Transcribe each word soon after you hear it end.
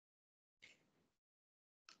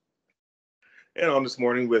And on this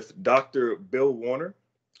morning with Dr. Bill Warner,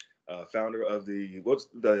 founder of what's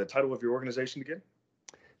the title of your organization again?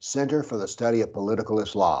 Center for the Study of Political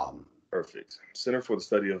Islam. Perfect. Center for the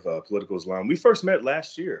Study of Political Islam. We first met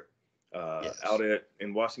last year Yes.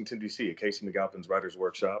 in Washington, D.C. at Casey McAlpin's Writers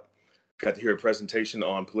Workshop. Got to hear a presentation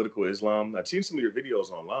on political Islam. I've seen some of your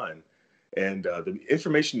videos online, and the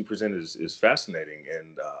information you present is fascinating.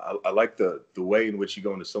 And I like the way in which you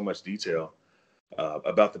go into so much detail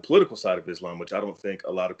about the political side of Islam, which I don't think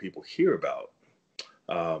a lot of people hear about.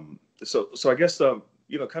 So I guess, kind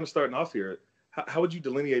of starting off here, how would you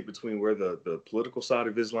delineate between where the political side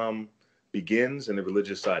of Islam begins and the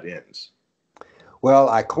religious side ends? Well,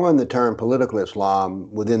 I coined the term political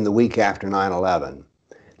Islam within the week after 9/11.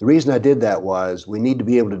 The reason I did that was we need to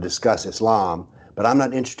be able to discuss Islam, but I'm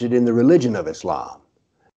not interested in the religion of Islam.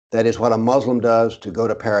 That is what a Muslim does to go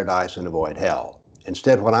to paradise and avoid hell.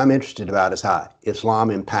 Instead, what I'm interested about is how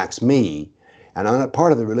Islam impacts me, and I'm not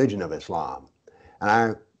part of the religion of Islam. And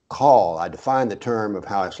I define the term of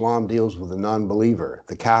how Islam deals with the non-believer,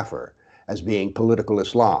 the kafir, as being political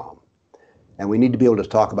Islam. And we need to be able to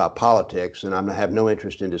talk about politics, and I have no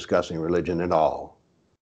interest in discussing religion at all.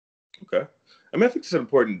 Okay. I mean, I think it's an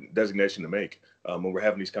important designation to make when we're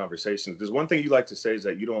having these conversations. There's one thing you like to say is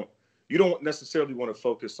that you don't necessarily want to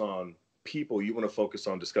focus on people. You want to focus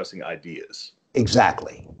on discussing ideas.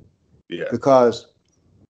 Exactly. Yeah. Because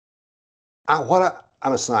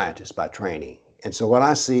I'm a scientist by training. And so what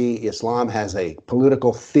I see, Islam has a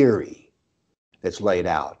political theory that's laid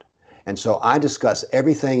out. And so I discuss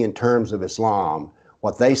everything in terms of Islam,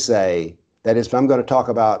 what they say. That is, if I'm going to talk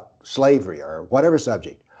about slavery or whatever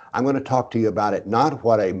subject, I'm going to talk to you about it, not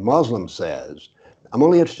what a Muslim says. I'm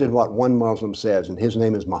only interested in what one Muslim says, and his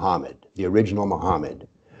name is Muhammad, the original Muhammad.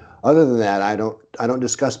 Other than that, I don't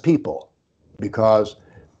discuss people, because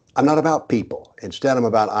I'm not about people. Instead, I'm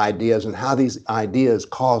about ideas and how these ideas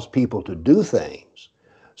cause people to do things.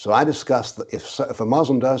 So I discuss, if a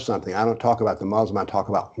Muslim does something, I don't talk about the Muslim, I talk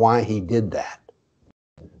about why he did that.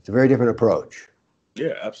 It's a very different approach.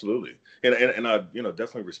 Yeah, absolutely. And I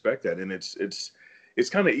definitely respect that. And it's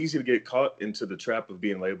kind of easy to get caught into the trap of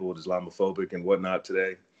being labeled Islamophobic and whatnot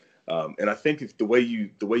today. And I think if the way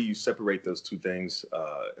you separate those two things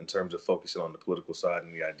in terms of focusing on the political side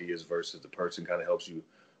and the ideas versus the person kind of helps you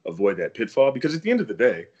avoid that pitfall. Because at the end of the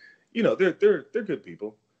day, they're good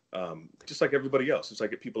people, just like everybody else. It's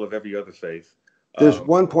like people of every other faith. There's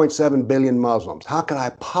 1.7 billion Muslims. How could I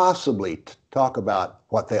possibly talk about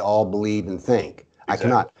what they all believe and think? Exactly. I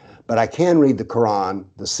cannot. But I can read the Quran,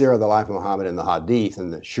 the Sirah, the Life of Muhammad, and the Hadith,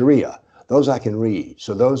 and the Sharia. Those I can read.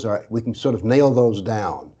 So we can sort of nail those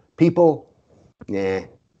down. People, nah.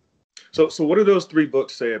 So what do those three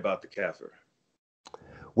books say about the kafir?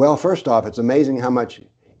 Well, first off, it's amazing how much,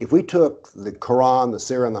 if we took the Quran, the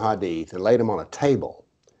Sirah, and the Hadith and laid them on a table,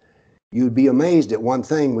 you'd be amazed at one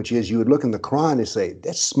thing, which is you would look in the Quran and say,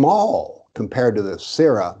 that's small compared to the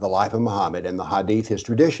Sirah, the Life of Muhammad, and the Hadith, his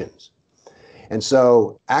traditions. And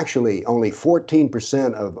so actually only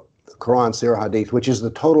 14% of the Quran, Sirah, Hadith, which is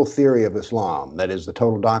the total theory of Islam, that is the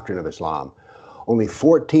total doctrine of Islam, only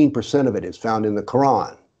 14% of it is found in the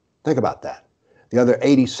Quran. Think about that. The other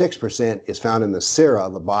 86% is found in the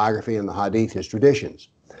Sirah, the biography, and the Hadith, his traditions.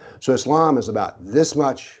 So Islam is about this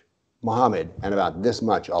much Muhammad and about this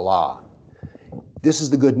much Allah. This is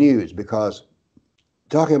the good news, because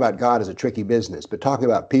talking about God is a tricky business, but talking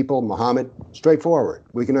about people, Muhammad, straightforward.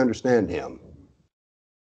 We can understand him.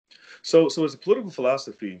 So as a political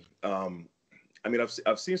philosophy,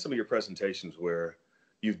 I've seen some of your presentations where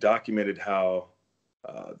you've documented how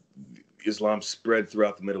Islam spread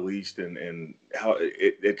throughout the Middle East and how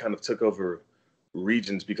it kind of took over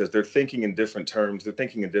regions because they're thinking in different terms. They're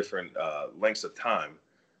thinking in different lengths of time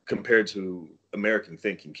compared to American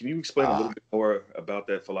thinking. Can you explain a little bit more about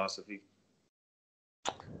that philosophy?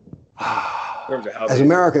 In terms of as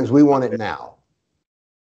Americans, we want it now.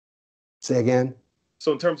 Say again?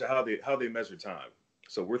 So in terms of how they measure time.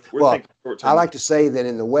 So we're thinking short term. I like to say that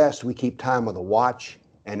in the West, we keep time with a watch,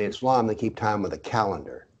 and in Islam, they keep time with a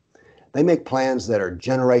calendar. They make plans that are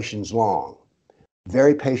generations long.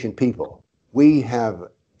 Very patient people. We have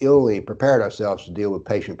illy prepared ourselves to deal with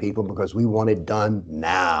patient people because we want it done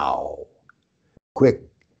now. Quick,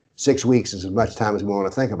 6 weeks is as much time as we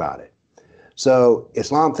want to think about it. So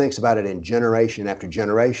Islam thinks about it in generation after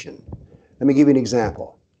generation. Let me give you an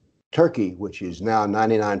example. Turkey, which is now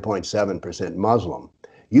 99.7% Muslim,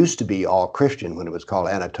 used to be all Christian when it was called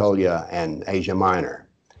Anatolia and Asia Minor.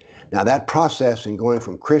 Now that process in going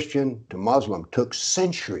from Christian to Muslim took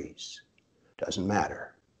centuries. Doesn't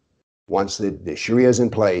matter. Once the Sharia is in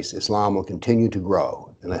place, Islam will continue to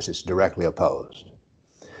grow unless it's directly opposed.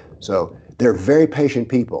 So they're very patient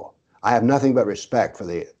people. I have nothing but respect for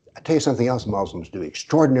the, I tell you something else Muslims do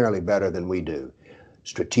extraordinarily better than we do,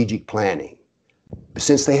 strategic planning.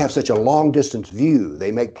 Since they have such a long distance view,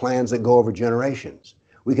 they make plans that go over generations.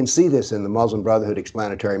 We can see this in the Muslim Brotherhood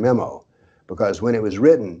Explanatory Memo, because when it was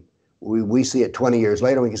written, we see it 20 years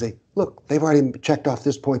later, we can say, look, they've already checked off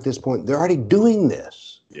this point, this point. They're already doing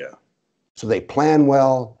this. Yeah. So they plan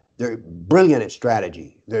well. They're brilliant at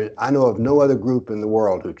strategy. I know of no other group in the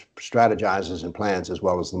world who strategizes and plans as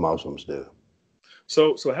well as the Muslims do.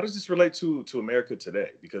 So how does this relate to America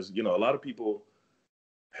today? Because, you know, a lot of people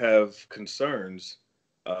have concerns,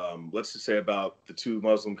 let's just say about the two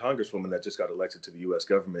Muslim congresswomen that just got elected to the U.S.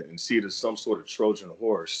 government, and see it as some sort of Trojan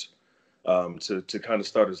horse to kind of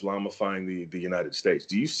start Islamifying the United States.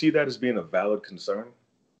 Do you see that as being a valid concern?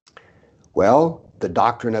 Well, the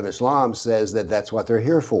doctrine of Islam says that that's what they're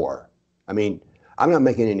here for. I mean, I'm not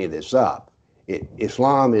making any of this up.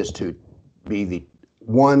 Islam is to be the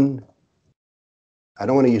one, I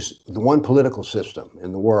don't want to use the one political system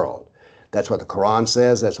in the world. That's what the Quran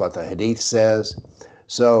says. That's what the Hadith says.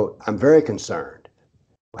 So I'm very concerned.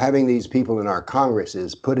 Having these people in our Congress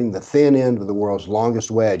is putting the thin end of the world's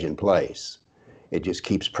longest wedge in place. It just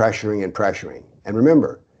keeps pressuring and pressuring. And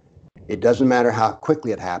remember, it doesn't matter how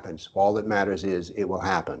quickly it happens. All that matters is it will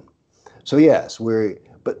happen. So yes,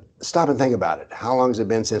 but stop and think about it. How long has it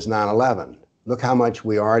been since 9/11? Look how much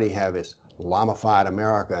we already have Islamified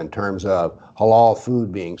America in terms of halal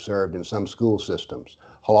food being served in some school systems,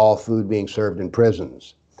 halal food being served in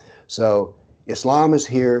prisons. So Islam is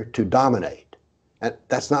here to dominate. And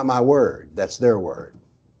that's not my word, that's their word.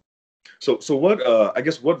 So what, I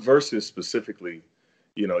guess, what verses specifically,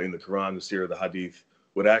 you know, in the Quran, the Surah, the Hadith,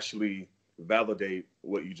 would actually validate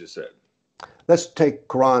what you just said? Let's take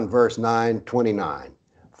Quran verse 9:29.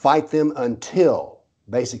 Fight them until,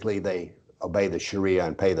 basically, they obey the Sharia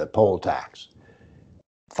and pay the poll tax.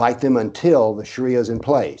 Fight them until the Sharia is in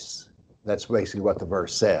place. That's basically what the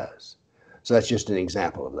verse says. So that's just an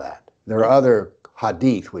example of that. There are other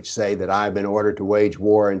hadith which say that I've been ordered to wage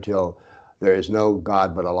war until there is no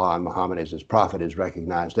God but Allah, and Muhammad as his prophet is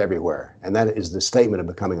recognized everywhere. And that is the statement of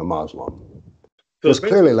becoming a Muslim. So it's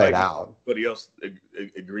clearly laid out. Everybody else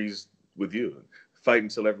agrees with you. Fight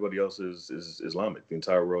until everybody else is Islamic. The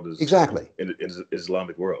entire world is exactly in an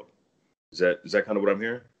Islamic world. Is that kind of what I'm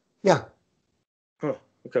hearing? Yeah. Huh.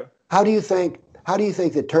 Okay. How do you think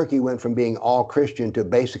that Turkey went from being all Christian to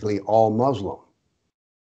basically all Muslim?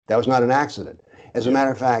 That was not an accident. As a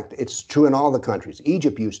matter of fact, it's true in all the countries.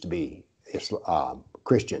 Egypt used to be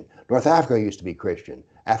Christian. North Africa used to be Christian.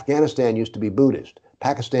 Afghanistan used to be Buddhist.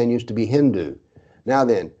 Pakistan used to be Hindu. Now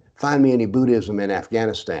then, find me any Buddhism in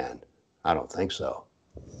Afghanistan. I don't think so.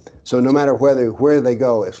 So no matter where they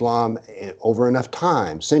go, Islam, over enough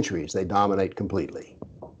time, centuries, they dominate completely.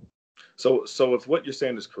 So if what you're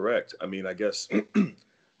saying is correct, I mean, I guess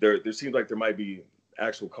there seems like there might be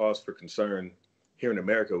actual cause for concern here in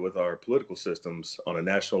America with our political systems on a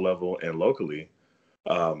national level and locally.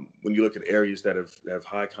 When you look at areas that have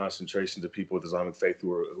high concentrations of people with Islamic faith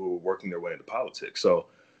who are working their way into politics. So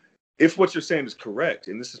if what you're saying is correct,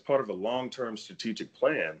 and this is part of a long-term strategic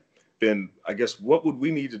plan, then I guess what would we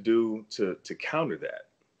need to do to counter that?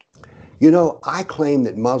 You know, I claim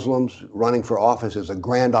that Muslims running for office is a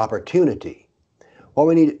grand opportunity. What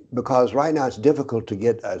we need, because right now it's difficult to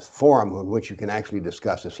get a forum in which you can actually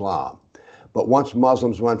discuss Islam. But once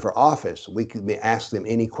Muslims run for office, we can ask them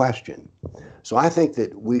any question. So I think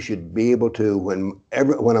that we should be able to, when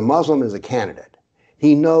a Muslim is a candidate,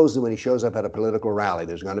 he knows that when he shows up at a political rally,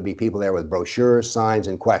 there's going to be people there with brochures, signs,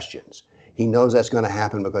 and questions. He knows that's going to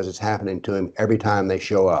happen because it's happening to him every time they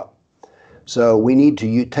show up. So we need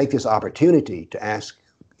to take this opportunity to ask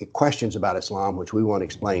questions about Islam, which we want to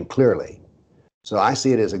explain clearly. So I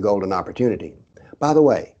see it as a golden opportunity. By the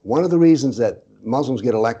way, one of the reasons that Muslims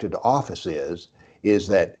get elected to office is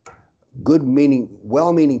that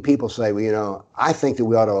well-meaning people say, well, you know, I think that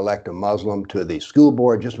we ought to elect a Muslim to the school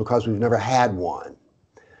board just because we've never had one.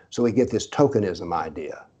 So we get this tokenism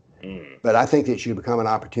idea. But I think that it should become an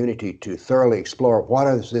opportunity to thoroughly explore what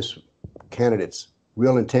is this candidate's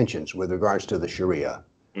real intentions with regards to the Sharia.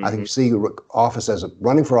 I think see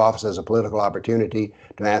running for office as a political opportunity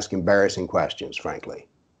to ask embarrassing questions, frankly.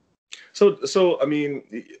 So I mean,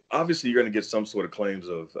 obviously you're going to get some sort of claims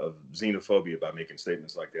of xenophobia by making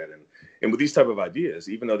statements like that, and with these type of ideas,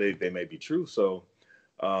 even though they may be true. So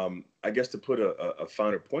I guess to put a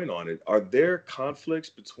finer point on it, are there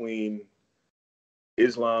conflicts between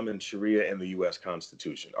Islam and Sharia and the U.S.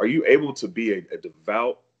 Constitution? Are you able to be a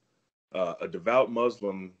devout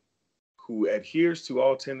Muslim who adheres to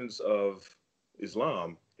all tenets of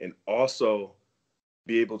Islam and also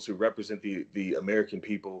be able to represent the American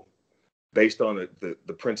people based on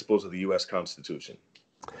the principles of the U.S. Constitution?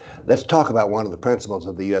 Let's talk about one of the principles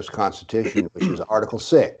of the U.S. Constitution, which is Article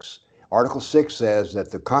 6. Article 6 says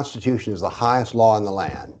that the Constitution is the highest law in the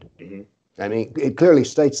land. Mm-hmm. I mean, it clearly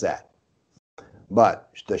states that. But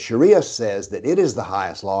the Sharia says that it is the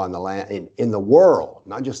highest law in the land, in the world,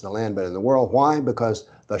 not just the land, but in the world. Why? Because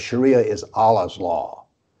the Sharia is Allah's law.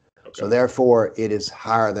 Okay. So therefore, it is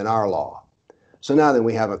higher than our law. So now then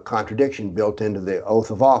we have a contradiction built into the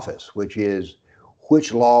oath of office, which is,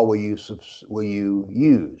 which law will you use? Will you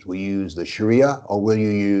use the Sharia, or will you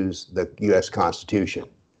use the U.S. Constitution?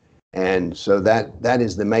 And so that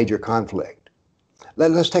is the major conflict.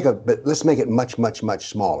 Let's make it much, much, much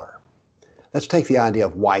smaller. Let's take the idea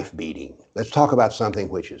of wife beating. Let's talk about something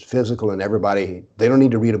which is physical, and they don't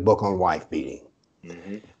need to read a book on wife beating.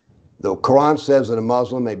 Mm-hmm. The Quran says that a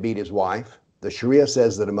Muslim may beat his wife. The Sharia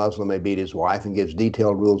says that a Muslim may beat his wife and gives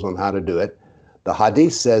detailed rules on how to do it. The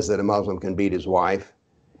Hadith says that a Muslim can beat his wife,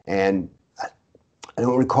 and I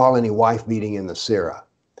don't recall any wife beating in the Sirah.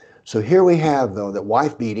 So here we have, though, that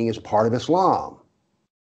wife beating is part of Islam.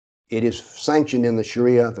 It is sanctioned in the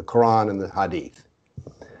Sharia, the Quran, and the Hadith.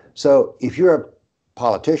 So if you're a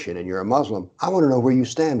politician and you're a Muslim, I want to know where you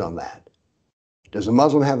stand on that. Does a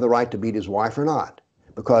Muslim have the right to beat his wife or not?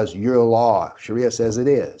 Because your law, Sharia, says it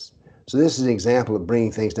is. So this is an example of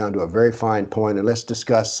bringing things down to a very fine point, and let's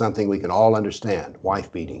discuss something we can all understand,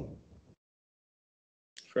 wife beating.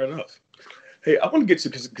 Fair enough. Hey, I want to get to,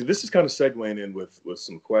 because this is kind of segueing in with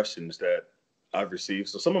some questions that I've received.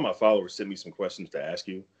 So some of my followers sent me some questions to ask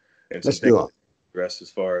you, and some things to address as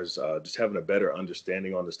far as just having a better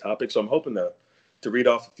understanding on this topic. So I'm hoping to read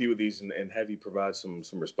off a few of these and have you provide some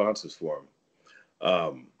responses for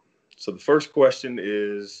them. So the first question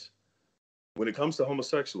is, when it comes to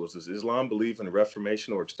homosexuals, does Islam believe in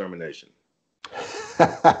reformation or extermination?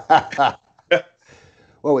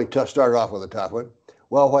 Well, we started off with a tough one.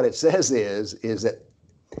 Well, what it says is that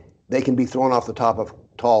they can be thrown off the top of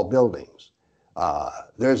tall buildings.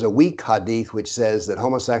 There's a weak hadith which says that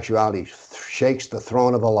homosexuality shakes the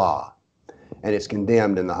throne of Allah, and it's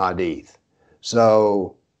condemned in the hadith.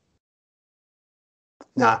 So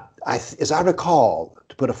now, as I recall,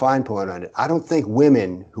 to put a fine point on it, I don't think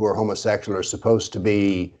women who are homosexual are supposed to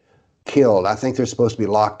be killed. I think they're supposed to be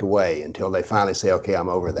locked away until they finally say, okay, I'm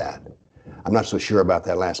over that. I'm not so sure about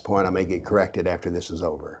that last point. I may get corrected after this is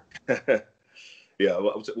over. Yeah,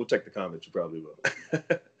 we'll check the comments. You probably will.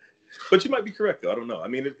 But you might be correct, though. I don't know. I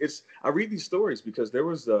mean, I read these stories because there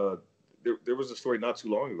was a story not too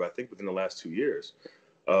long ago, I think within the last 2 years,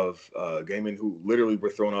 of gay men who literally were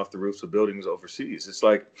thrown off the roofs of buildings overseas. It's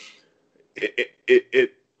like,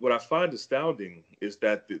 what I find astounding is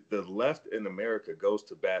that the left in America goes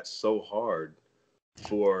to bat so hard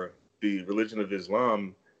for the religion of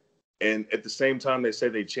Islam, and at the same time they say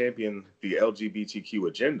they champion the LGBTQ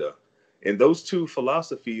agenda, and those two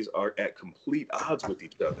philosophies are at complete odds with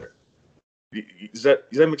each other. Does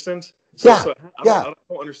that make sense? So I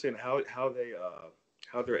don't understand how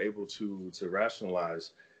they're able to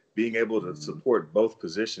rationalize being able to support both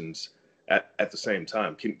positions at the same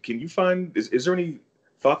time. Can you find, is there any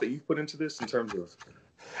thought that you've put into this in terms of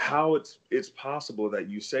how it's possible that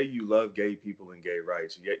you say you love gay people and gay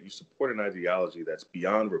rights, yet you support an ideology that's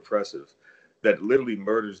beyond repressive, that literally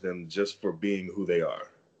murders them just for being who they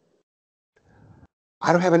are?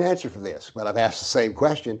 I don't have an answer for this, but I've asked the same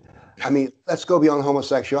question. I mean, let's go beyond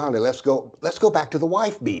homosexuality. Let's go back to the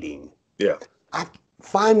wife beating. Yeah.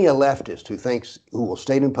 Find me a leftist who will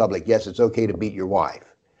state in public, yes, it's okay to beat your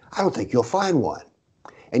wife. I don't think you'll find one.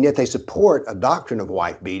 And yet they support a doctrine of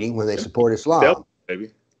wife beating when they support Islam.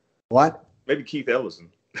 Maybe. What? Maybe Keith Ellison.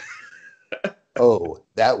 Oh,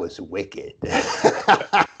 that was wicked.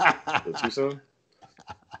 Too soon?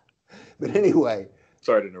 But anyway.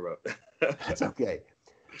 Sorry to interrupt. That's okay.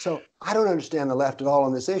 So I don't understand the left at all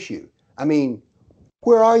on this issue. I mean,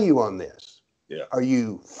 where are you on this? Yeah. Are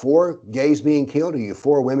you for gays being killed? Are you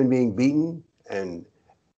for women being beaten? And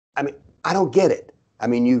I mean, I don't get it. I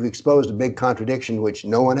mean, you've exposed a big contradiction which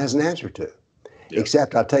no one has an answer to. Yeah.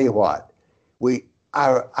 Except I'll tell you what,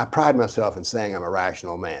 I pride myself in saying I'm a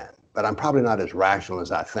rational man, but I'm probably not as rational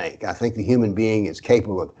as I think. I think the human being is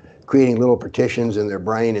capable of creating little partitions in their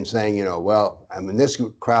brain and saying, well, I'm in this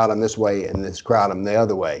crowd, I'm this way, and in this crowd, I'm the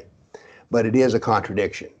other way. But it is a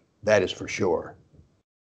contradiction. That is for sure.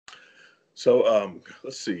 So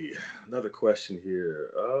let's see. Another question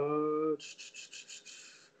here.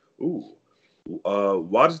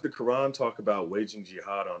 Why does the Quran talk about waging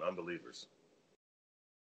jihad on unbelievers?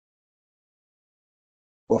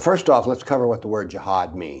 Well, first off, let's cover what the word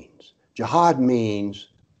jihad means. Jihad means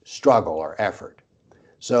struggle or effort.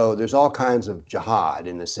 So there's all kinds of jihad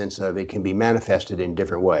in the sense of it can be manifested in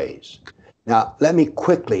different ways. Now, let me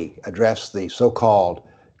quickly address the so-called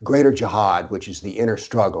greater jihad, which is the inner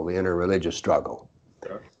struggle, the inner religious struggle.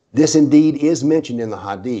 Sure. This indeed is mentioned in the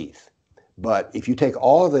Hadith, but if you take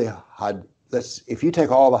all of the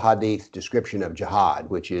Hadith description of jihad,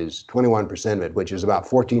 which is 21% of it, which is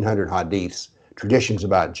about 1,400 Hadiths, traditions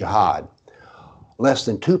about jihad, less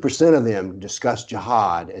than 2% of them discuss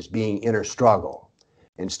jihad as being inner struggle.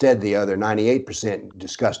 Instead, the other 98%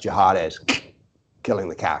 discuss jihad as killing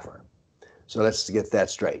the kafir. So let's get that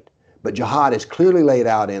straight. But jihad is clearly laid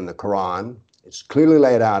out in the Quran, it's clearly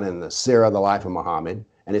laid out in the Sirah, the life of Muhammad,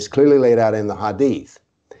 and it's clearly laid out in the Hadith.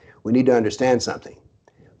 We need to understand something.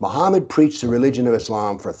 Muhammad preached the religion of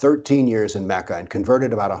Islam for 13 years in Mecca and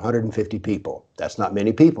converted about 150 people. That's not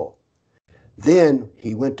many people. Then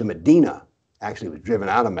he went to Medina, actually was driven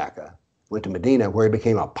out of Mecca, went to Medina where he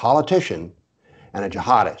became a politician and a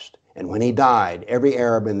jihadist. And when he died, every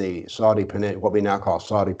Arab in the Saudi Peninsula, what we now call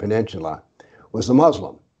Saudi Peninsula, was a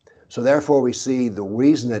Muslim. So therefore we see the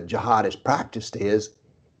reason that jihad is practiced is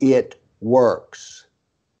it works.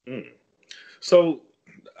 Mm. So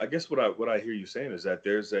I guess what I hear you saying is that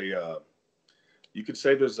there's you could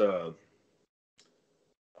say there's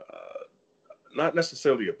not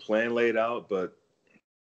necessarily a plan laid out, but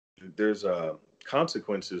there's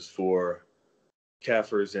consequences for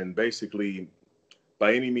kafirs, and basically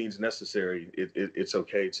by any means necessary, it's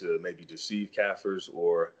okay to maybe deceive kafirs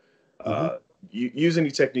or use any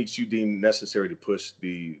techniques you deem necessary to push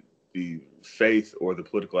the faith or the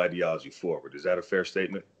political ideology forward. Is that a fair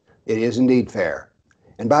statement? It is indeed fair.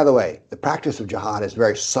 And by the way, the practice of jihad is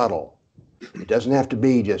very subtle. It doesn't have to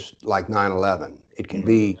be just like 9/11. It can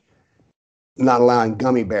be not allowing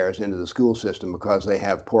gummy bears into the school system because they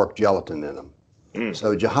have pork gelatin in them.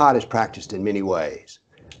 So jihad is practiced in many ways.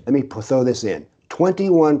 Let me throw this in.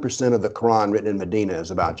 21% of the Quran written in Medina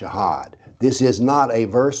is about jihad. This is not a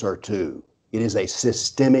verse or two. It is a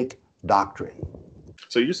systemic doctrine.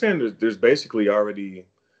 So you're saying there's basically already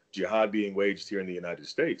jihad being waged here in the United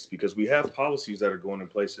States, because we have policies that are going in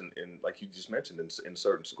place in like you just mentioned, in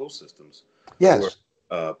certain school systems. Yes.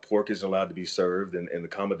 Where pork isn't allowed to be served and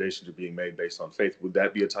accommodations are being made based on faith. Would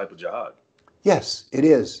that be a type of jihad? Yes, it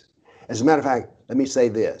is. As a matter of fact, let me say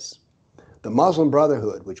this. The Muslim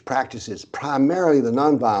Brotherhood, which practices primarily the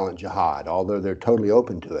nonviolent jihad, although they're totally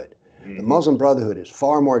open to it, the Muslim Brotherhood is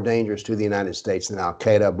far more dangerous to the United States than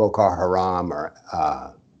Al-Qaeda, Boko Haram, or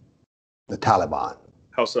the Taliban.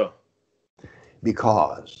 How so?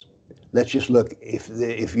 Because let's just look.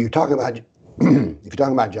 If you're talking about if you're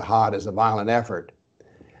talking about jihad as a violent effort,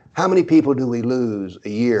 how many people do we lose a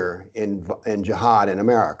year in jihad in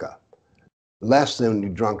America? Less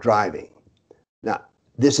than drunk driving. Now,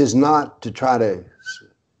 this is not to try to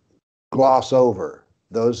gloss over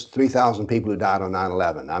those 3,000 people who died on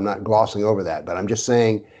 9/11. I'm not glossing over that, but I'm just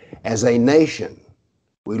saying, as a nation,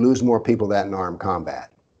 we lose more people than in armed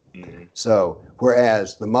combat. So,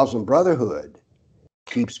 whereas the Muslim Brotherhood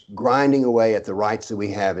keeps grinding away at the rights that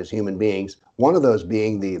we have as human beings, one of those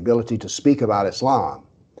being the ability to speak about Islam.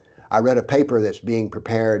 I read a paper that's being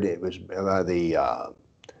prepared. It was by the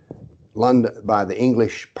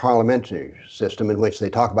English parliamentary system, in which they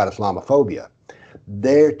talk about Islamophobia.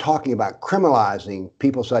 They're talking about criminalizing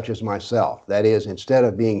people such as myself. That is, instead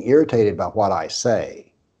of being irritated by what I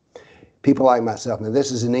say, people like myself, now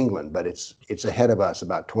this is in England, but it's ahead of us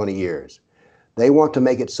about 20 years. They want to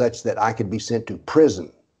make it such that I could be sent to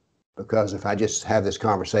prison, because if I just have this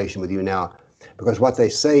conversation with you now, because what they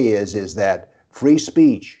say is that free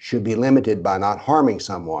speech should be limited by not harming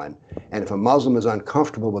someone, and if a Muslim is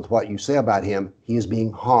uncomfortable with what you say about him, he is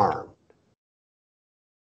being harmed.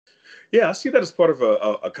 Yeah, I see that as part of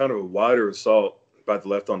a kind of a wider assault by the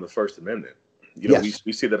left on the First Amendment. You know, Yes.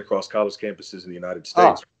 we see that across college campuses in the United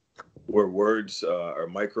States, where words are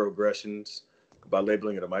microaggressions. By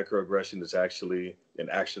labeling it a microaggression, it's actually an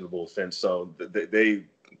actionable offense. So they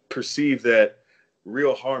perceive that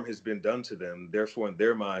real harm has been done to them. Therefore, in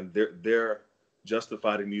their mind, they're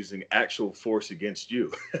justified in using actual force against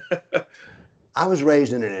you. I was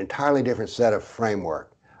raised in an entirely different set of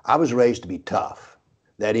framework. I was raised to be tough.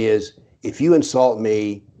 That is, if you insult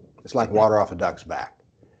me, it's like water off a duck's back.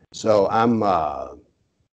 So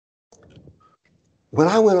when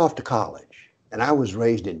I went off to college, and I was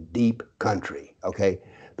raised in deep country, okay,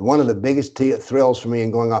 one of the biggest thrills for me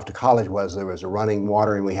in going off to college was there was a running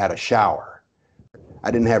water and we had a shower.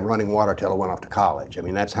 I didn't have running water till I went off to college. I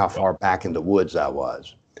mean, that's how far back in the woods I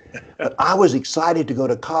was. But I was excited to go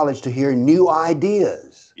to college to hear new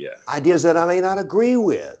ideas. Yeah. Ideas that I may not agree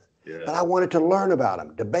with. Yeah. But I wanted to learn about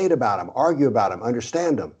them, debate about them, argue about them,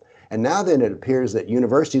 understand them. And now then it appears that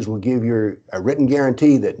universities will give you a written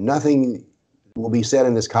guarantee that nothing will be said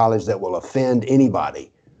in this college that will offend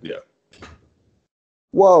anybody. Yeah.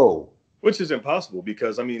 Whoa. Which is impossible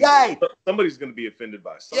because, I mean, Yay! somebody's going to be offended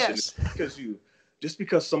by something. Yes. Just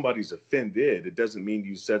because somebody's offended, it doesn't mean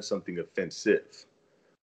you said something offensive.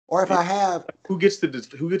 Or if I have, who gets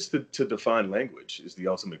to define language is the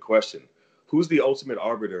ultimate question. Who's the ultimate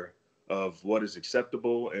arbiter of what is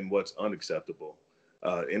acceptable and what's unacceptable?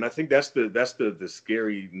 And I think that's the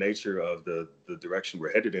scary nature of the direction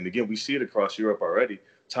we're headed in. Again, we see it across Europe already.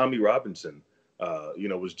 Tommy Robinson,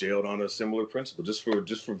 was jailed on a similar principle, just for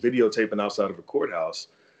videotaping outside of a courthouse,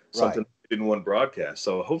 something they didn't want broadcast.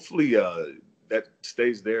 So hopefully that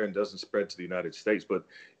stays there and doesn't spread to the United States. But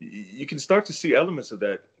you can start to see elements of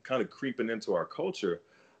that kind of creeping into our culture.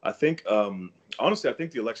 I think, honestly, I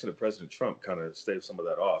think the election of President Trump kind of staved some of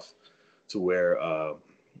that off, to where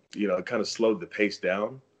it kind of slowed the pace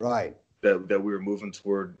down. Right. That we were moving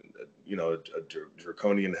toward, a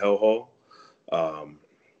draconian hellhole.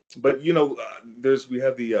 But we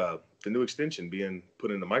have the new extension being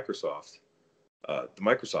put into Microsoft, the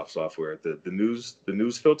Microsoft software, the news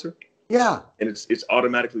filter. Yeah. And it's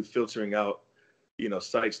automatically filtering out,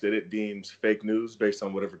 sites that it deems fake news based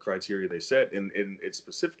on whatever criteria they set, and it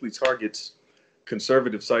specifically targets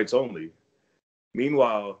conservative sites only.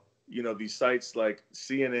 Meanwhile, these sites like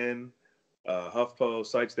CNN, HuffPo,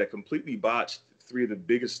 sites that completely botched 3 of the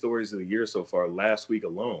biggest stories of the year so far last week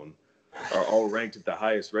alone, are all ranked at the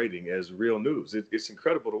highest rating as real news. It's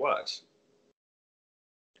incredible to watch.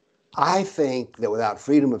 I think that without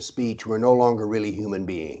freedom of speech, we're no longer really human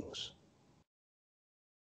beings.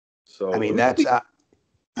 So I mean, I think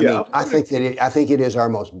it is our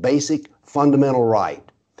most basic, fundamental right.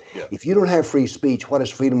 Yeah. If you don't have free speech, what does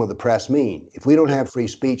freedom of the press mean? If we don't have free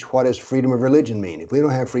speech, what does freedom of religion mean? If we don't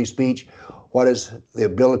have free speech, what is the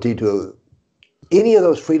ability to any of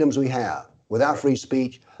those freedoms we have? Without free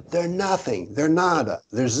speech, they're nothing. They're nada.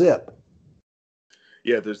 They're zip.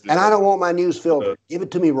 Yeah, and I don't want my news filtered. Give it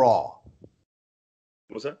to me raw.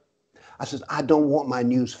 What's that? I said, I don't want my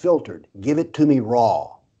news filtered. Give it to me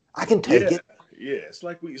raw. I can take it. Yeah, it's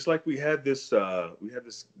like we had this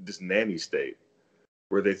nanny state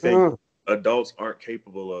where they think adults aren't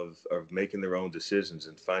capable of making their own decisions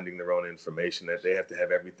and finding their own information, that they have to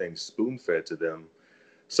have everything spoon-fed to them.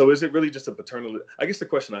 So is it really just a paternal? I guess the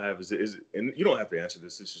question I have is and you don't have to answer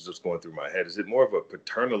this, this is just going through my head. Is it more of a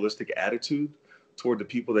paternalistic attitude toward the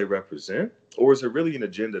people they represent? Or is it really an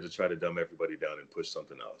agenda to try to dumb everybody down and push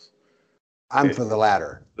something else? I'm for the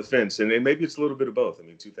latter. The fence. And maybe it's a little bit of both. I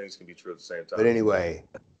mean, two things can be true at the same time. But anyway,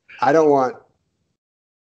 I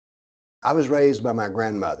was raised by my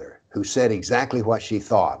grandmother, who said exactly what she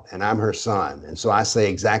thought, and I'm her son. And so I say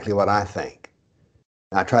exactly what I think.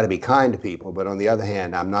 I try to be kind to people, but on the other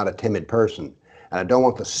hand, I'm not a timid person. And I don't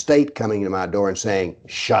want the state coming to my door and saying,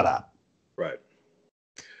 shut up. Right.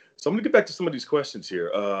 So I'm going to get back to some of these questions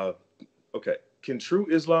here. Okay. Can true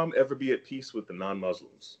Islam ever be at peace with the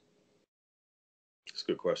non-Muslims? It's a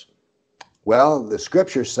good question. Well, the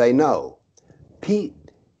scriptures say no.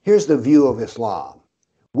 Here's the view of Islam.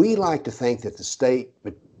 We like to think that the state,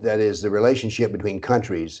 that is the relationship between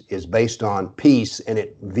countries, is based on peace, and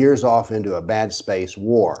it veers off into a bad space,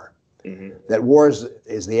 war. Mm-hmm. That war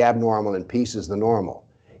is the abnormal and peace is the normal.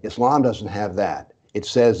 Islam doesn't have that. It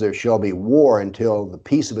says there shall be war until the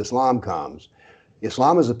peace of Islam comes.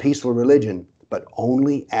 Islam is a peaceful religion, but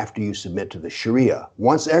only after you submit to the Sharia.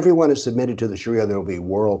 Once everyone is submitted to the Sharia, there will be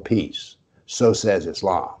world peace. So says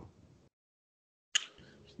Islam.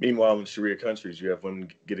 Meanwhile, in Sharia countries, you have women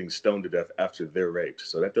getting stoned to death after they're raped.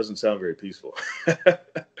 So that doesn't sound very peaceful.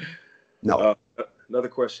 No. Another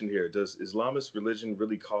question here. Does Islamist religion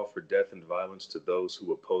really call for death and violence to those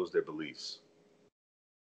who oppose their beliefs?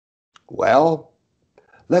 Well,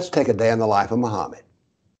 let's take a day in the life of Muhammad.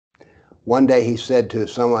 One day he said to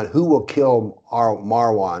someone, who will kill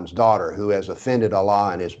Marwan's daughter who has offended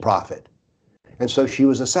Allah and his prophet? And so she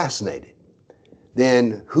was assassinated.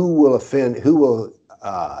 Then who will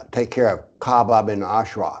take care of Kaaba bin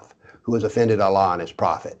Ashraf, who has offended Allah and his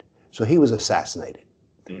prophet? So he was assassinated.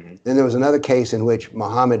 Mm-hmm. Then there was another case in which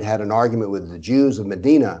Muhammad had an argument with the Jews of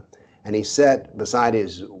Medina, and he sat beside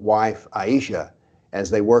his wife Aisha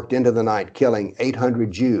as they worked into the night, killing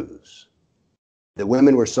 800 Jews. The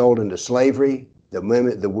women were sold into slavery.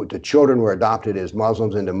 The children were adopted as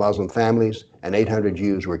Muslims into Muslim families, and 800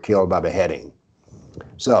 Jews were killed by beheading.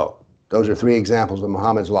 So those are 3 examples of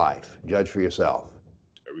Muhammad's life. Judge for yourself.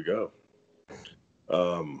 There we go.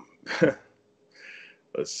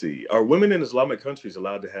 Let's see. Are women in Islamic countries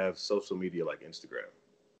allowed to have social media like Instagram?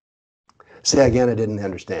 Say again, I didn't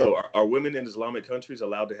understand. So are women in Islamic countries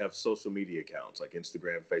allowed to have social media accounts like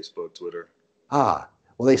Instagram, Facebook, Twitter? Ah,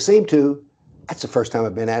 well, they seem to. That's the first time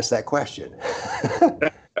I've been asked that question.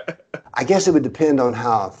 I guess it would depend on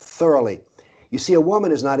how thoroughly. You see, a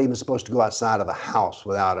woman is not even supposed to go outside of the house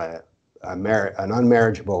without an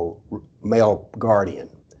unmarriageable male guardian.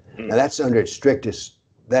 Now, that's under its strictest.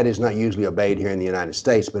 That is not usually obeyed here in the United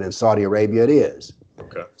States, but in Saudi Arabia it is.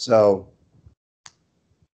 Okay. So,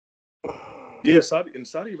 yeah, in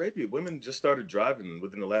Saudi Arabia, women just started driving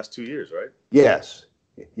within the last 2 years, right? yes,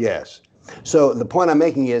 yes. So the point I'm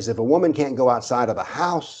making is if a woman can't go outside of the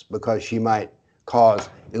house because she might cause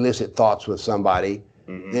illicit thoughts with somebody,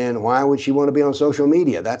 then why would she want to be on social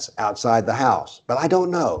media? That's outside the house. But I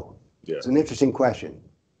don't know. Yeah. It's an interesting question.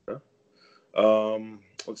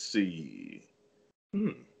 Let's see.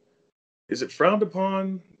 Is it frowned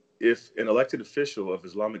upon if an elected official of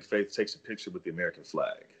Islamic faith takes a picture with the American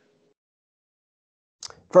flag?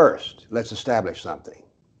 First, let's establish something.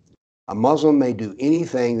 A Muslim may do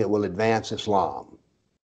anything that will advance Islam.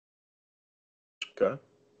 Okay.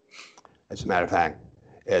 As a matter of fact,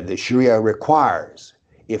 the Sharia requires,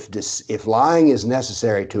 if lying is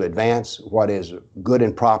necessary to advance what is good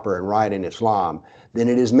and proper and right in Islam, then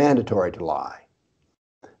it is mandatory to lie.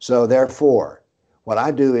 So therefore, what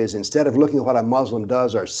I do is instead of looking at what a Muslim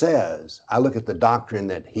does or says, I look at the doctrine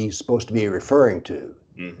that he's supposed to be referring to.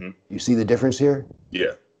 You see the difference here?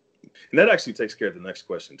 Yeah. And that actually takes care of the next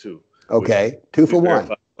question too. Okay, two for one.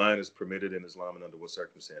 Lying is permitted in Islam and under what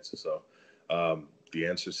circumstances? So the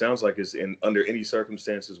answer sounds like it's under any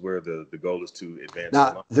circumstances where the goal is to advance Now,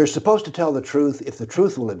 Islam. they're supposed to tell the truth if the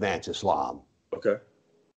truth will advance Islam. Okay.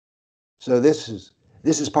 So this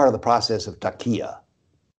is part of the process of taqiyya,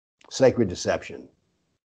 sacred deception.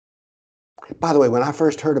 By the way, when I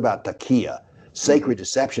first heard about taqiyya, sacred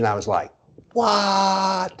deception, I was like,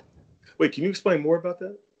 what? Wait, can you explain more about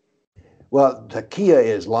that? Well, taqiyya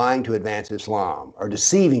is lying to advance Islam or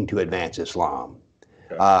deceiving to advance Islam.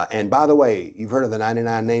 Okay. And by the way, you've heard of the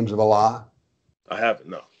 99 names of Allah? I haven't,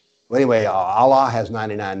 no. Well, anyway, Allah has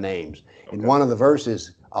 99 names. Okay. In one of the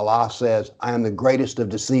verses, Allah says, I am the greatest of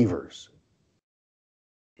deceivers.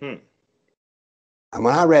 And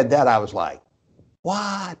when I read that, I was like,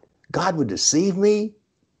 what? God would deceive me?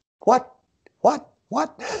 What?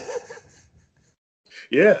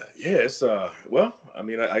 Yeah. It's well, I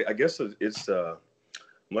mean, I guess it's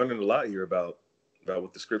learning a lot here about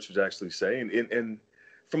what the scriptures actually say, and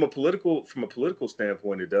from a political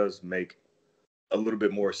standpoint, it does make a little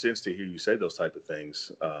bit more sense to hear you say those type of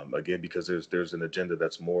things. Again, because there's an agenda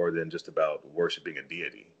that's more than just about worshiping a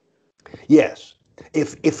deity. Yes.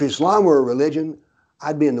 If Islam were a religion,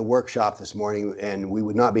 I'd be in the workshop this morning and we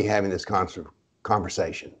would not be having this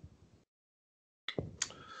conversation.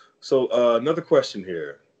 So another question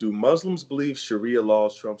here. Do Muslims believe Sharia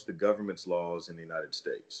laws trumps the government's laws in the United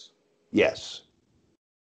States? Yes.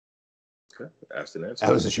 Okay, asked and answered.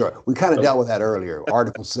 That was a short. We kind of dealt with that earlier,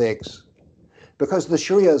 Article 6, because the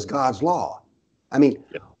Sharia is God's law. I mean,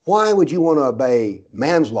 why would you want to obey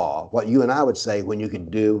man's law, what you and I would say, when you could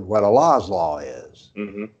do what Allah's law is?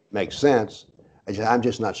 Makes sense. I'm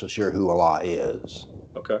just not so sure who Allah is.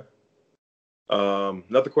 Okay.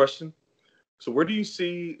 Another question. So where do you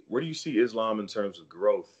see Islam in terms of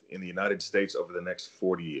growth in the United States over the next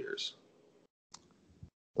 40 years?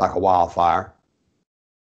 Like a wildfire.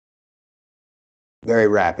 Very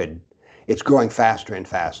rapid. It's growing faster and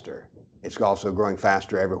faster. It's also growing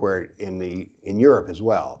faster everywhere in Europe as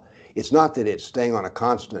well. It's not that it's staying on a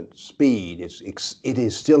constant speed. It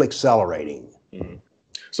is still accelerating.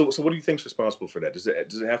 So what do you think is responsible for that? Does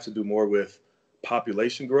it have to do more with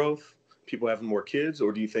population growth, people having more kids,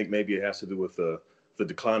 or do you think maybe it has to do with the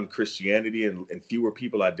decline of Christianity and fewer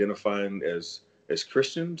people identifying as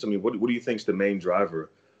Christians? I mean, what do you think is the main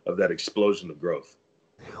driver of that explosion of growth?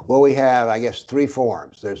 Well, we have, I guess, three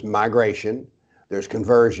forms. There's migration, there's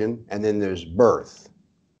conversion, and then there's birth.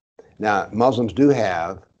 Now, Muslims do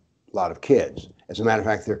have a lot of kids. As a matter of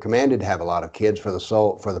fact, they're commanded to have a lot of kids for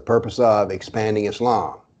the purpose of expanding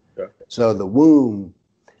Islam. Okay. So the womb,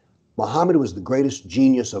 Muhammad was the greatest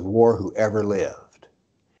genius of war who ever lived.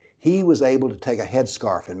 He was able to take a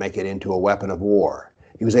headscarf and make it into a weapon of war.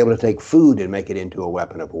 He was able to take food and make it into a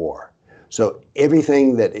weapon of war. So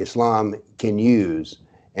everything that Islam can use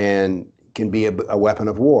and can be a weapon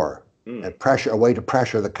of war, a way to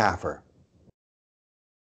pressure the kafir.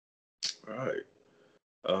 All right.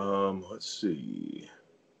 Let's see.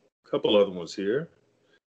 A couple other ones here.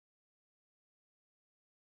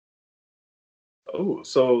 Oh,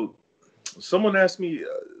 so someone asked me,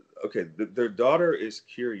 their daughter is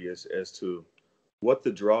curious as to what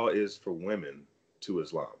the draw is for women to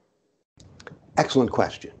Islam. Excellent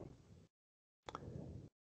question.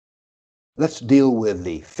 Let's deal with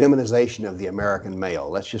the feminization of the American male.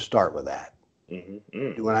 Let's just start with that.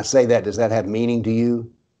 When I say that, does that have meaning to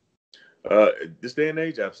you? This day and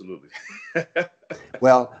age, absolutely.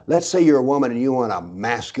 Well, let's say you're a woman and you want a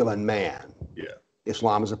masculine man. Yeah.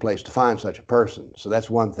 Islam is a place to find such a person. So that's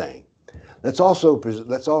one thing. Let's also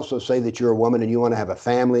say that you're a woman and you want to have a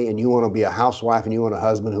family and you want to be a housewife and you want a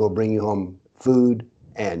husband who will bring you home food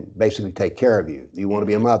and basically take care of you. You want to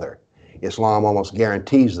be a mother. Islam almost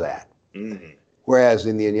guarantees that. Whereas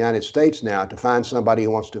in the United States now, to find somebody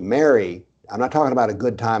who wants to marry, I'm not talking about a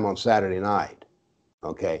good time on Saturday night.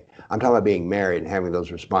 Okay, I'm talking about being married and having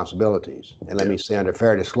those responsibilities. And let me say, under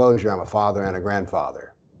fair disclosure, I'm a father and a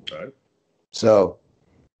grandfather. Right. So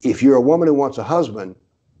if you're a woman who wants a husband,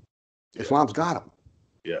 Islam's got them.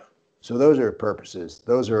 Yeah. So those are purposes.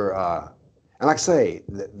 Those are, and like I say,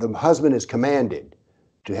 the husband is commanded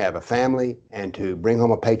to have a family and to bring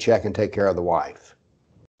home a paycheck and take care of the wife.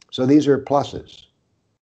 So these are pluses.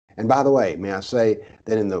 And by the way, may I say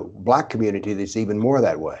that in the black community, it's even more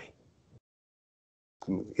that way.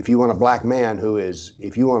 If you want a black man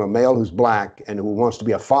if you want a male who's black and who wants to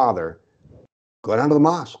be a father, go down to the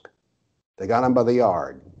mosque. They got him by the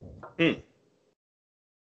yard. All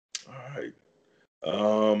right.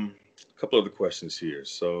 A couple other questions here.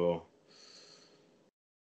 So,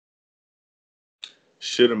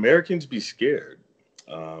 should Americans be scared?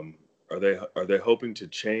 Are they hoping to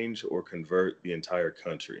change or convert the entire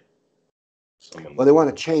country? Well, they want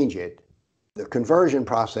to change it. The conversion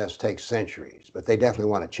process takes centuries, but they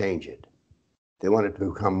definitely want to change it. They want it to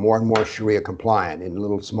become more and more Sharia compliant in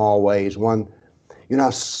little small ways. One, you know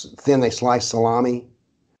how thin they slice salami?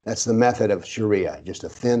 That's the method of Sharia, just a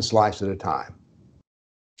thin slice at a time.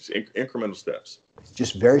 Just incremental steps.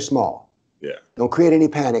 Just very small. Yeah. Don't create any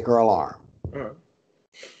panic or alarm. All right.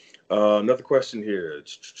 Another question here.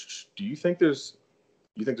 Do you think there's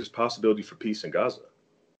possibility for peace in Gaza?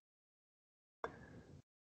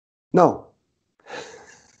 No.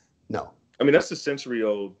 No. I mean, that's a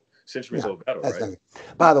centuries-old battle, right? Nothing.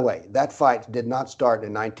 By the way, that fight did not start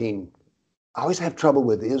in I always have trouble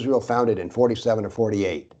with Israel founded in 47 or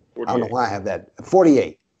 48. 48. I don't know why I have that.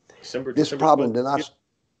 48. This problem 12th, did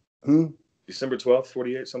not... December 12th,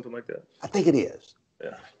 48, something like that? I think it is.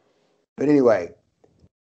 Yeah. But anyway,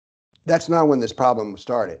 that's not when this problem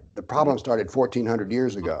started. The problem started 1,400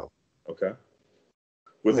 years ago. Okay.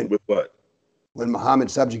 With what? When Muhammad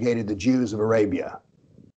subjugated the Jews of Arabia.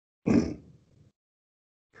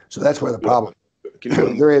 So that's where the problem.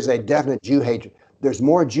 There is a definite Jew hatred. There's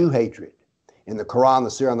more Jew hatred in the Quran,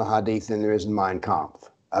 the Surah, and the Hadith than there is in Mein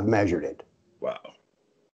Kampf. I've measured it. Wow.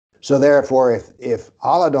 So therefore, if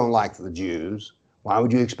Allah don't like the Jews, why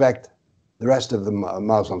would you expect the rest of the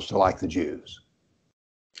Muslims to like the Jews?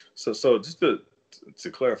 So just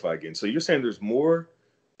to clarify again, so you're saying there's more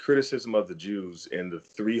criticism of the Jews in the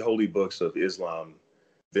three holy books of Islam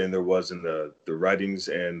than there was in the writings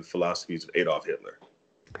and philosophies of Adolf Hitler?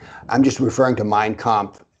 I'm just referring to Mein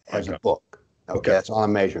Kampf as a book. Okay, that's all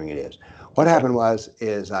I'm measuring it is. What happened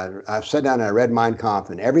is I sat down and I read Mein Kampf,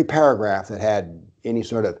 and every paragraph that had any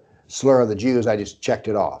sort of slur of the Jews, I just checked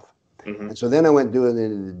it off. And so then I went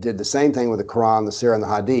and did the same thing with the Quran, the Surah, and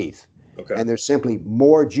the Hadith. Okay. And there's simply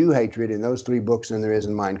more Jew hatred in those three books than there is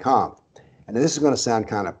in Mein Kampf. And this is going to sound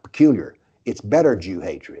kind of peculiar. It's better Jew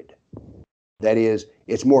hatred. That is,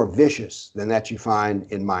 it's more vicious than that you find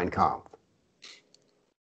in Mein Kampf.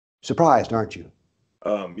 Surprised, aren't you?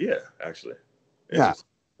 Yeah, actually. Yeah.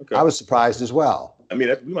 Okay. I was surprised as well. I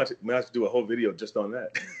mean, we might have to do a whole video just on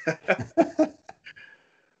that.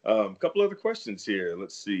 A couple other questions here.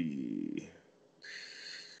 Let's see.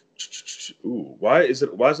 Ooh, why is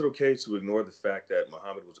it okay to ignore the fact that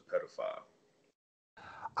Muhammad was a pedophile?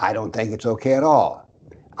 I don't think it's okay at all.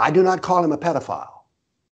 I do not call him a pedophile.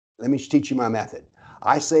 Let me teach you my method.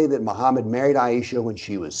 I say that Muhammad married Aisha when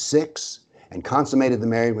she was 6 and consummated the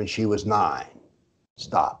marriage when she was 9.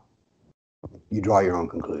 Stop. You draw your own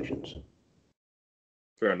conclusions.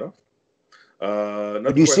 Fair enough.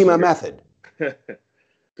 But you see my method.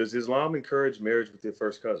 Does Islam encourage marriage with your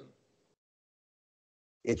first cousin?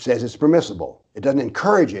 It says it's permissible. It doesn't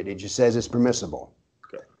encourage it. It just says it's permissible.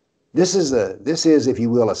 Okay. This is, if you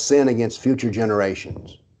will, a sin against future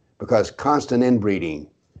generations, because constant inbreeding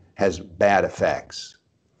has bad effects.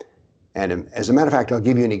 And as a matter of fact, I'll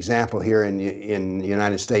give you an example here in the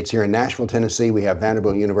United States. Here in Nashville, Tennessee, we have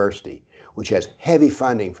Vanderbilt University, which has heavy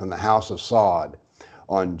funding from the House of Saud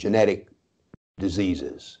on genetic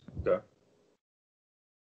diseases. Okay.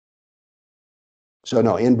 So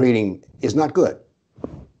no, inbreeding is not good.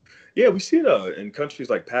 Yeah, we see it in countries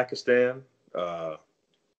like Pakistan,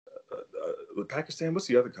 Pakistan. What's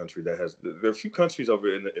the other country that has? There are a few countries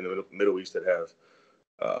over in the Middle East that have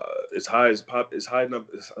as high as as high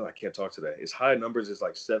numbers. I can't talk today. As high numbers as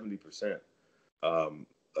like 70% of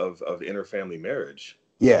interfamily marriage.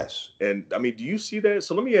 Yes. And I mean, do you see that?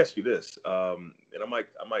 So let me ask you this, and I might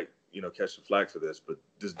catch some flack for this, but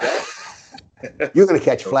does that? You're going to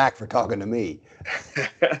catch flack for talking to me.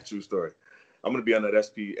 True story. I'm going to be on that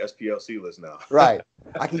SPLC list now. Right.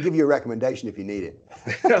 I can give you a recommendation if you need it.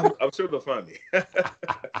 I'm sure they'll find me.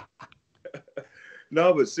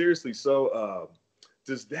 No, but seriously, so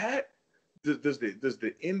does the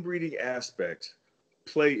inbreeding aspect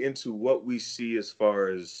play into what we see as far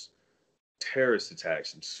as terrorist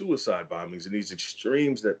attacks and suicide bombings and these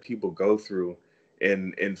extremes that people go through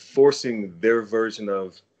and forcing their version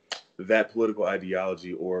of that political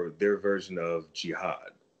ideology or their version of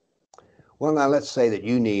jihad? Well, now let's say that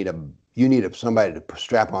you need somebody to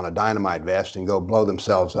strap on a dynamite vest and go blow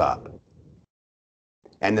themselves up,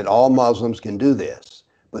 and that all Muslims can do this.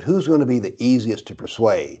 But who's going to be the easiest to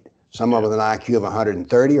persuade? Someone with an IQ of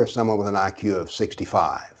 130 or someone with an IQ of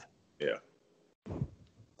 65? Yeah.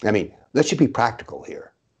 I mean, let's just be practical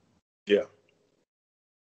here. Yeah.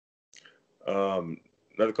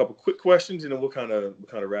 Another couple quick questions, and then we'll kind of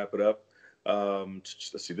wrap it up.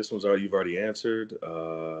 Let's see. This one's you've already answered.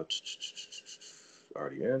 Already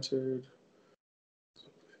answered.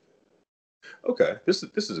 Okay, this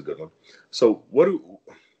is a good one. So, what do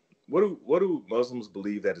Muslims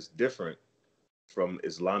believe that is different from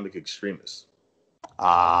Islamic extremists?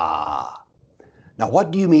 Now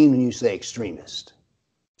what do you mean when you say extremist?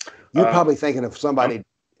 You're probably thinking of somebody.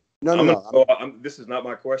 No. This is not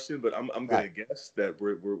my question, but I'm going to guess that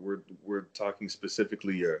we're talking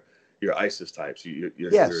specifically your ISIS types, your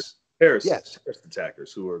terrorist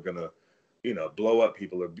attackers who are going to, blow up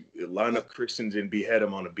people or line up Christians and behead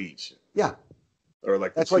them on a beach. Yeah. Or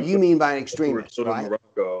like that's what you mean by an extremist, right? In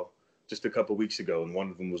Morocco just a couple of weeks ago, and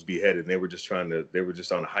one of them was beheaded. And they were just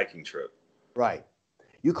on a hiking trip. Right.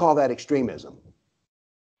 You call that extremism?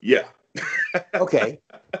 Yeah. Okay.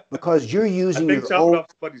 Because you're using I think chopping off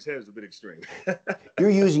somebody's head is a bit extreme. You're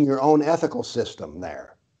using your own ethical system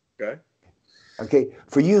there. Okay. Okay.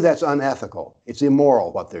 For you, that's unethical. It's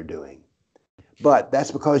immoral what they're doing. But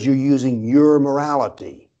that's because you're using your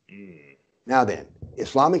morality. Now then,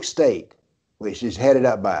 Islamic State, which is headed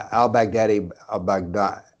up by Abu Bakr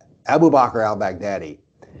al-Baghdadi,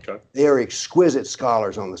 okay. They are exquisite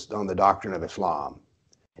scholars on the doctrine of Islam.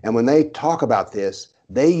 And when they talk about this,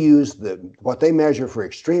 they use what they measure for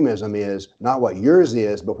extremism is not what yours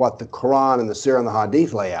is, but what the Quran and the Surah and the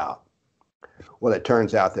Hadith lay out. Well, it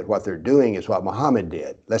turns out that what they're doing is what Muhammad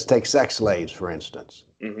did. Let's take sex slaves, for instance,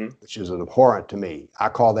 which is abhorrent to me. I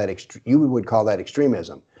call that, you would call that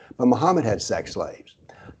extremism. But Muhammad had sex slaves.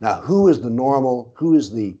 Now, who is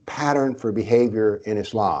the pattern for behavior in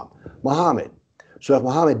Islam? Muhammad. So if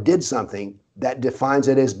Muhammad did something, that defines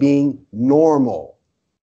it as being normal.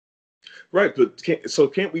 Right, but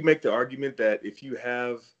can't we make the argument that if you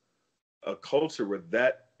have a culture where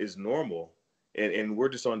that is normal, and we're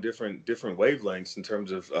just on different wavelengths in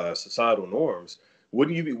terms of societal norms,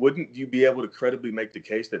 wouldn't you be able to credibly make the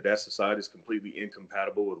case that society is completely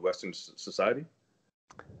incompatible with Western society?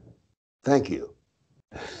 Thank you.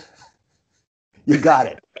 You got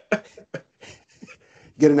it.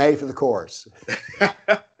 Get an A for the course.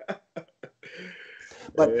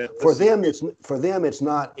 But for them, it's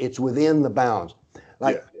not. It's within the bounds.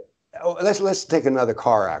 Like, let's take another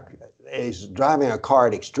car out. Is driving a car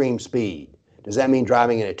at extreme speed. Does that mean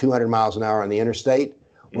driving it at 200 miles an hour on the interstate?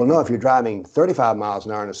 Well, no. If you're driving 35 miles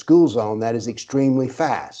an hour in a school zone, that is extremely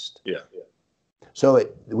fast. Yeah. So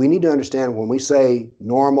we need to understand when we say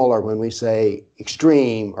normal or when we say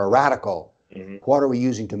extreme or radical, what are we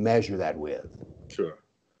using to measure that with? Sure.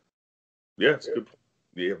 Yeah, it's good.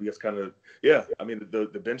 Yeah, we have kind of. Yeah, I mean the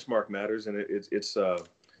benchmark matters, and it's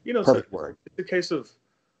perfect word. It's a case of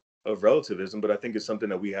relativism, but I think it's something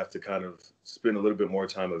that we have to kind of spend a little bit more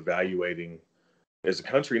time evaluating as a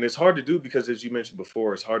country, and it's hard to do because, as you mentioned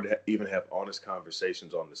before, it's hard to even have honest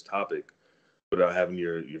conversations on this topic without having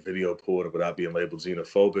your video pulled or without being labeled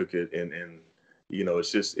xenophobic, and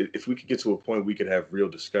it's just if we could get to a point we could have real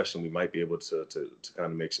discussion, we might be able to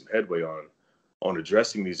kind of make some headway on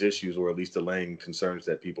addressing these issues, or at least allaying concerns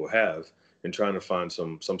that people have, and trying to find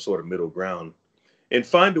some sort of middle ground and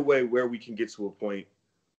find a way where we can get to a point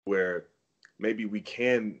where maybe we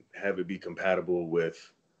can have it be compatible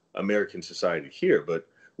with American society here. But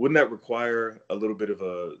wouldn't that require a little bit of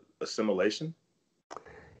assimilation?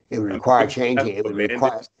 It would require changing. It would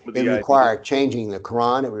require changing the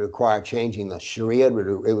Quran. It would require changing the Sharia. It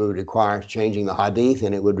would require changing the Hadith,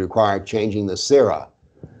 and it would require changing the Sirah.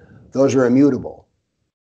 Those are immutable.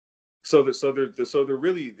 So there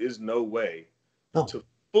really is no way No, to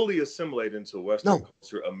fully assimilate into Western no,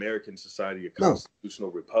 culture, American society, a no.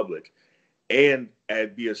 constitutional republic, and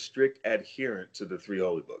be a strict adherent to the three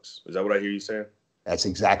holy books. Is that what I hear you saying? That's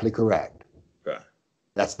exactly correct. Okay.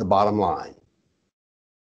 That's the bottom line.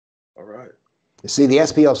 All right. You see, the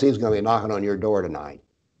SPLC is going to be knocking on your door tonight.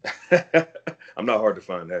 I'm not hard to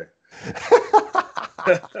find, hey.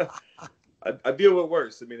 I deal with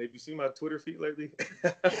worse. I mean, have you seen my Twitter feed lately?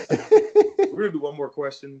 We're going to do one more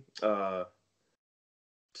question.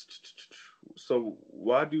 So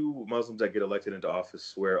why do Muslims that get elected into office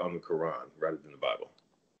swear on the Quran rather than the Bible?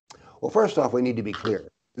 Well, first off, we need to be clear.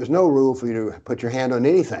 There's no rule for you to put your hand on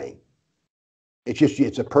anything.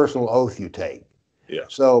 It's a personal oath you take. Yeah.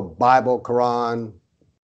 So Bible, Quran,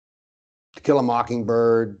 To Kill a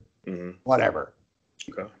Mockingbird, whatever.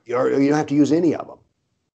 Okay. You don't have to use any of them.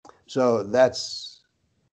 So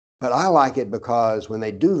but I like it because when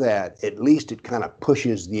they do that, at least it kind of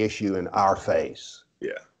pushes the issue in our face.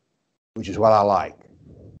 Yeah. Which is what I like.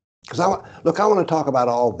 Because I want to talk about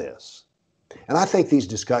all this. And I think these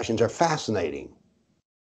discussions are fascinating.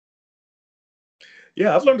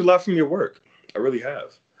 Yeah, I've learned a lot from your work. I really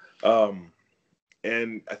have.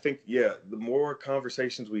 And I think, the more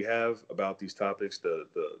conversations we have about these topics, the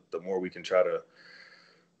more we can try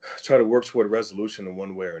to work toward a resolution in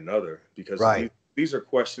one way or another. Because right. These are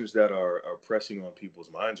questions that are pressing on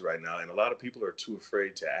people's minds right now. And a lot of people are too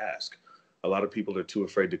afraid to ask. A lot of people are too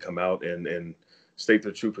afraid to come out and state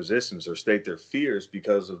their true positions or state their fears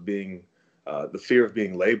because of being the fear of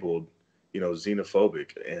being labeled,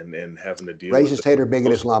 xenophobic and having to deal racist, with hater,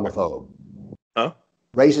 bigot, Islamophobe. Huh?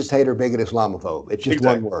 Racist, hater, bigot, Islamophobe. It's just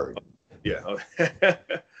exactly. one word. Yeah.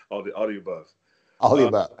 all the above. All the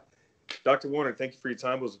above. Dr. Warner, thank you for your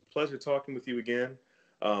time. It was a pleasure talking with you again.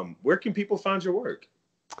 Where can people find your work?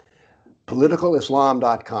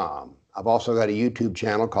 PoliticalIslam.com. I've also got a YouTube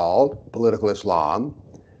channel called Political Islam.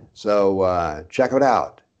 So check it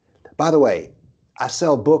out. By the way, I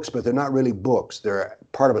sell books, but they're not really books. They're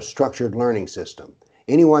part of a structured learning system.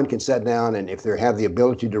 Anyone can sit down, and if they have the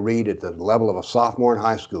ability to read at the level of a sophomore in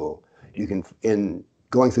high school, you can, in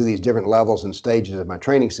going through these different levels and stages of my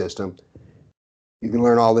training system, you can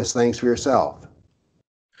learn all these things for yourself.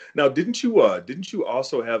 Now, didn't you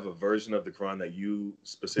also have a version of the Quran that you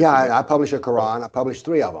specifically? Yeah, I publish a Quran. I published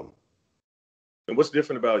 3 of them. And what's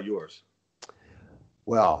different about yours?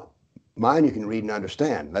 Well, mine you can read and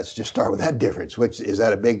understand. Let's just start with that difference. Is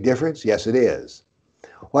that a big difference? Yes, it is.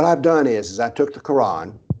 What I've done is I took the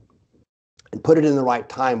Quran and put it in the right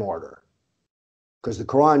time order. Because the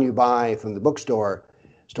Quran you buy from the bookstore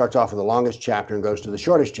starts off with the longest chapter and goes to the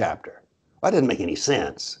shortest chapter. Well, that doesn't make any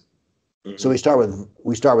sense. So we start with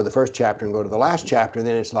the first chapter and go to the last chapter, and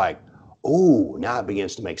then it's like, oh, now it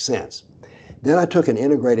begins to make sense. Then I took and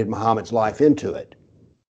integrated Muhammad's life into it,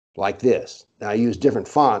 like this. Now I use different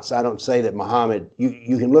fonts. I don't say that Muhammad,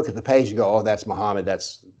 you can look at the page and go, oh, that's Muhammad,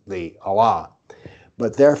 that's the Allah.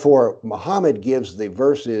 But therefore, Muhammad gives the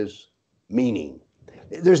verses meaning.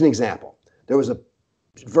 There's an example. There was a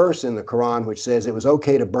verse in the Quran which says it was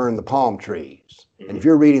okay to burn the palm trees. And if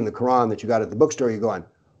you're reading the Quran that you got at the bookstore, you're going,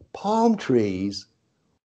 palm trees?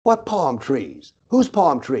 What palm trees? Whose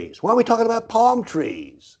palm trees? Why are we talking about palm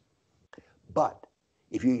trees? But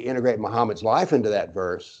if you integrate Muhammad's life into that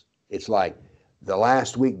verse, it's like the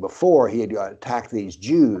last week before he had attacked these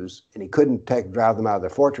Jews and he couldn't drive them out of their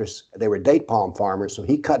fortress. They were date palm farmers, so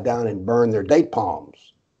he cut down and burned their date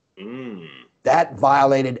palms. That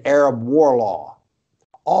violated Arab war law.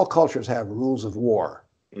 All cultures have rules of war.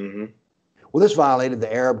 Well, this violated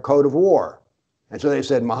the Arab code of war. And so they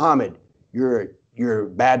said, Muhammad, you're a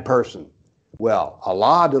bad person. Well,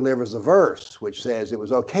 Allah delivers a verse which says it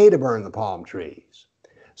was okay to burn the palm trees.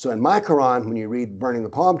 So in my Quran, when you read burning the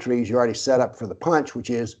palm trees, you're already set up for the punch, which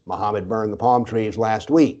is Muhammad burned the palm trees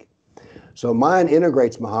last week. So mine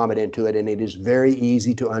integrates Muhammad into it, and it is very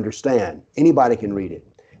easy to understand. Anybody can read it.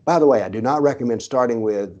 By the way, I do not recommend starting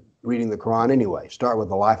with reading the Quran anyway. Start with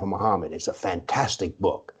the life of Muhammad. It's a fantastic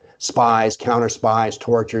book. Spies, counter-spies,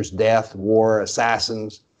 tortures, death, war,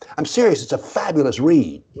 assassins. I'm serious, it's a fabulous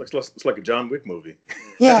read. It's like a John Wick movie.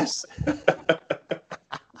 Yes.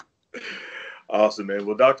 Awesome, man.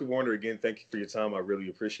 Well, Dr. Warner, again, thank you for your time. I really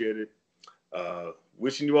appreciate it.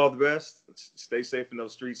 Wishing you all the best. Stay safe in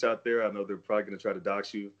those streets out there. I know they're probably going to try to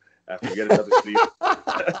dox you after you get another sleep.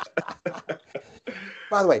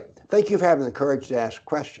 By the way, thank you for having the courage to ask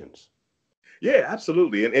questions. Yeah,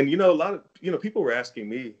 absolutely. And a lot of, people were asking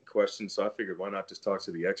me questions, so I figured why not just talk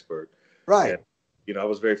to the expert. Right. And, I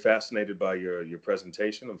was very fascinated by your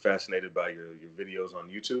presentation. I'm fascinated by your videos on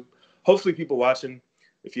YouTube. Hopefully people watching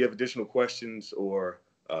if you have additional questions or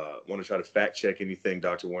want to try to fact check anything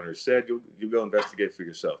Dr. Warner said, you'll go investigate for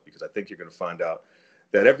yourself, because I think you're going to find out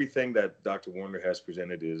that everything that Dr. Warner has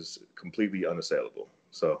presented is completely unassailable.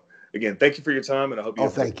 So again, thank you for your time, and I hope you Oh,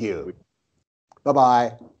 have thank you.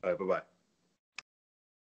 Bye-bye. All right, bye-bye.